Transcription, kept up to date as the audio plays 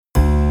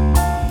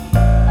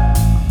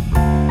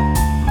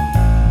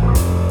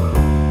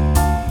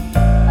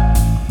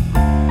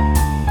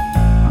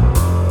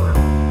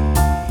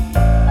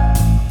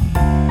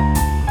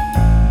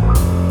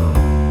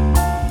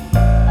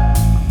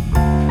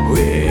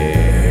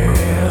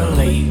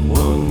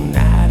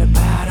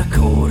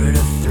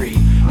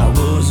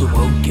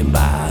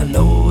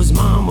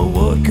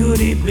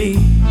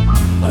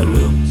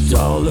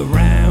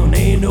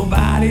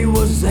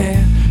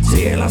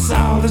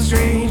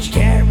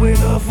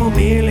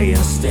familiar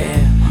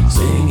stare,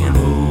 singing,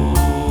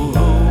 oh,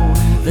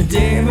 oh, the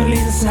devil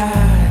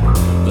inside.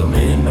 The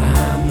man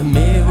behind the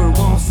mirror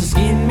wants to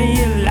skin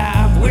me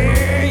alive.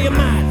 Where you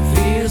might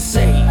feel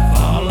safe,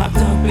 all locked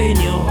up in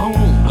your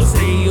home, but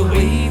stay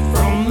away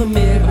from the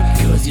mirror,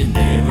 cause you're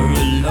never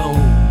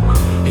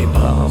alone. He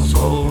paused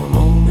for a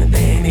moment,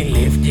 then he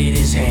lifted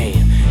his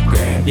hand,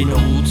 grabbed an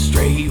old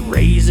straight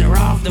razor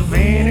off the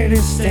vanity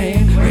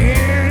stand.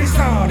 Well, he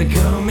started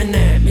coming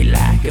at me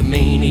like a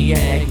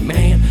maniac,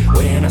 man.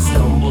 When I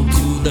stumbled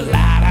to the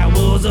light, I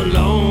was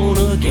alone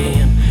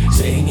again,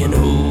 singing,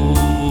 oh,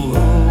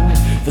 oh,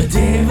 the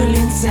devil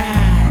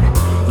inside.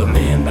 The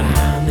man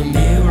behind the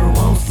mirror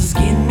wants to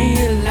skin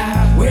me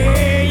alive.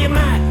 Where you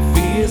might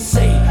feel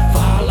safe,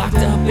 all locked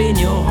up in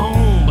your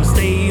home, but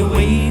stay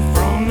away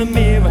from the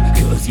mirror,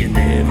 cause you're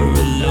never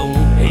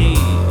alone. Hey.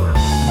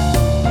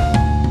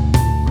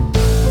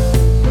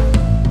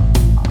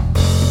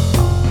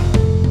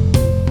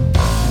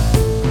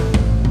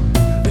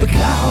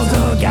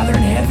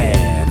 Gathering heavy,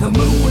 the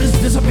moon has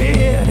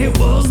disappeared. It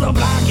was the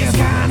blackest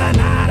kind of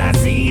night I'd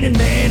seen in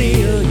many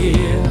a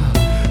year.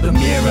 The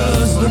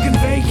mirror's looking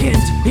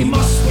vacant, he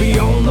must be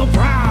on the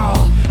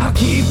prowl. I'll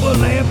keep a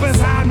lamp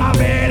beside my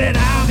bed and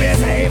I'll be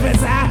safe and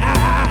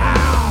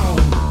sound.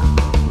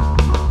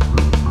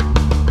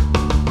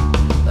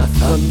 The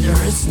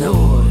thunderous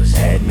noise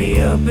had me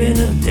up in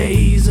a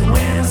daze, and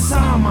when I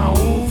saw my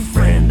old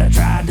friend I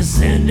tried to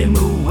send him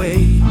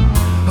away.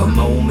 A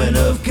moment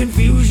of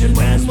confusion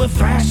when we're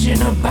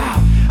thrashing about.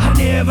 I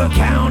never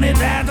counted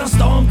that the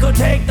storm could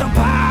take the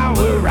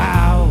power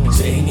out.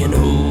 Singing,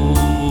 oh,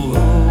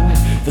 oh,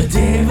 the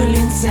devil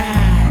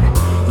inside.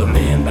 The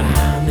man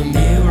behind the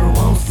mirror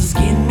wants to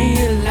skin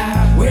me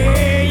alive. Well,